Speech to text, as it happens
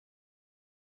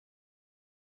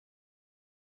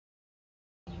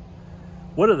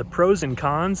What are the pros and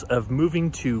cons of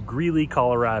moving to Greeley,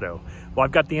 Colorado? Well,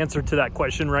 I've got the answer to that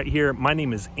question right here. My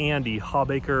name is Andy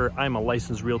Hawbaker. I'm a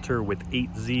licensed realtor with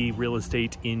 8Z Real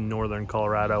Estate in Northern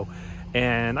Colorado.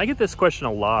 And I get this question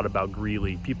a lot about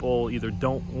Greeley. People either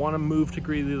don't want to move to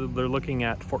Greeley, they're looking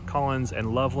at Fort Collins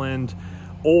and Loveland,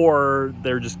 or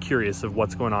they're just curious of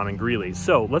what's going on in Greeley.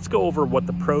 So let's go over what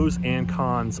the pros and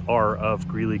cons are of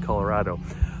Greeley, Colorado.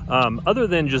 Other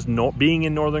than just being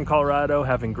in Northern Colorado,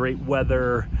 having great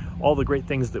weather, all the great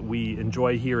things that we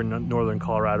enjoy here in Northern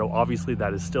Colorado, obviously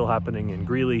that is still happening in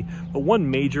Greeley. But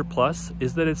one major plus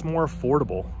is that it's more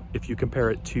affordable if you compare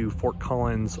it to Fort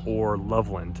Collins or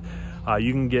Loveland.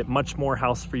 You can get much more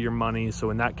house for your money, so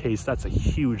in that case, that's a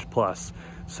huge plus.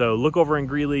 So look over in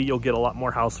Greeley, you'll get a lot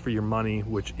more house for your money,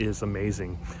 which is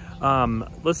amazing.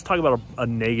 Let's talk about a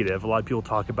negative. A lot of people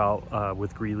talk about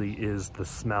with Greeley is the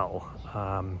smell.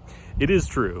 It is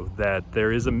true that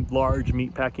there is a large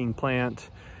meatpacking plant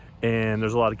and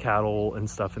there's a lot of cattle and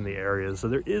stuff in the area. So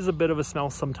there is a bit of a smell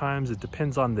sometimes. It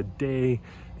depends on the day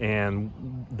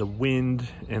and the wind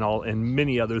and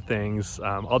many other things.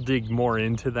 I'll dig more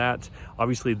into that.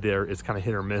 Obviously there is kind of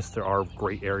hit or miss. There are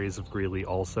great areas of Greeley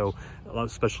also,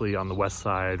 especially on the west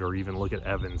side, or even look at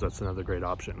Evans. That's another great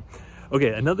option.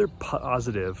 Okay, another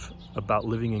positive about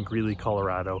living in Greeley,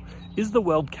 Colorado is the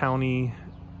Weld County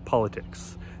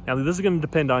politics. Now, this is going to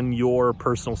depend on your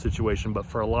personal situation, but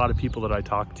for a lot of people that I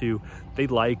talk to, they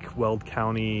like Weld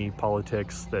County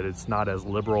politics, that it's not as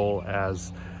liberal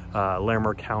as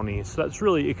Larimer County. So that's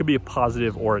really, it could be a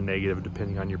positive or a negative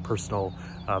depending on your personal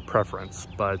preference.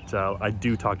 But I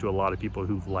do talk to a lot of people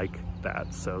who like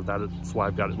that. So that's why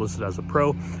I've got it listed as a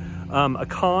pro. A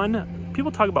con,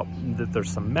 people talk about that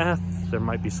there's some meth, there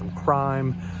might be some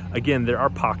crime. Again, there are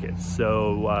pockets.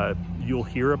 So you'll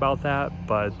hear about that,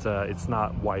 but it's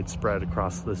not widespread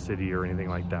across the city or anything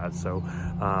like that. So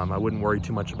I wouldn't worry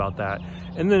too much about that.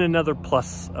 And then another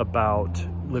plus about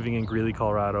living in Greeley,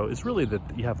 Colorado is really that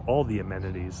you have all the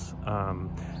amenities.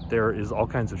 There is all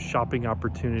kinds of shopping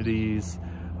opportunities.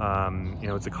 You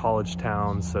know, it's a college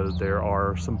town, so there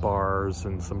are some bars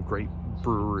and some great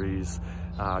breweries,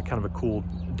 kind of a cool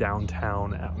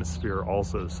downtown atmosphere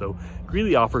also. So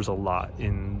Greeley offers a lot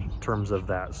in terms of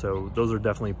that. So those are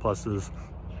definitely pluses.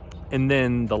 And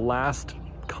then the last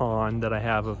con that I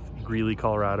have of Greeley,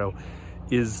 Colorado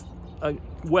is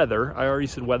weather. I already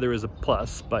said weather is a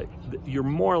plus, but you're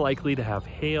more likely to have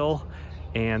hail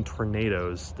and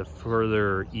tornadoes the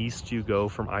further east you go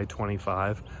from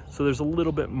I-25. So there's a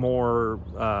little bit more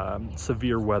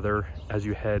severe weather as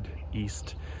you head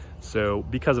east. So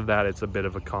because of that, it's a bit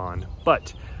of a con.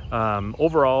 But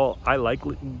overall, I like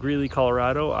Greeley,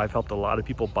 Colorado. I've helped a lot of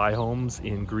people buy homes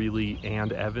in Greeley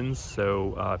and Evans.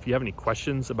 So if you have any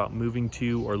questions about moving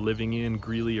to or living in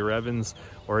Greeley or Evans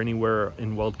or anywhere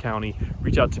in Weld County,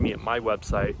 reach out to me at my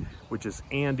website, which is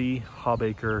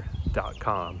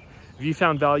andyhawbaker.com. If you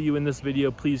found value in this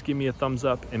video, please give me a thumbs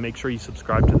up and make sure you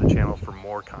subscribe to the channel for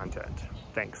more content.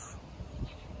 Thanks.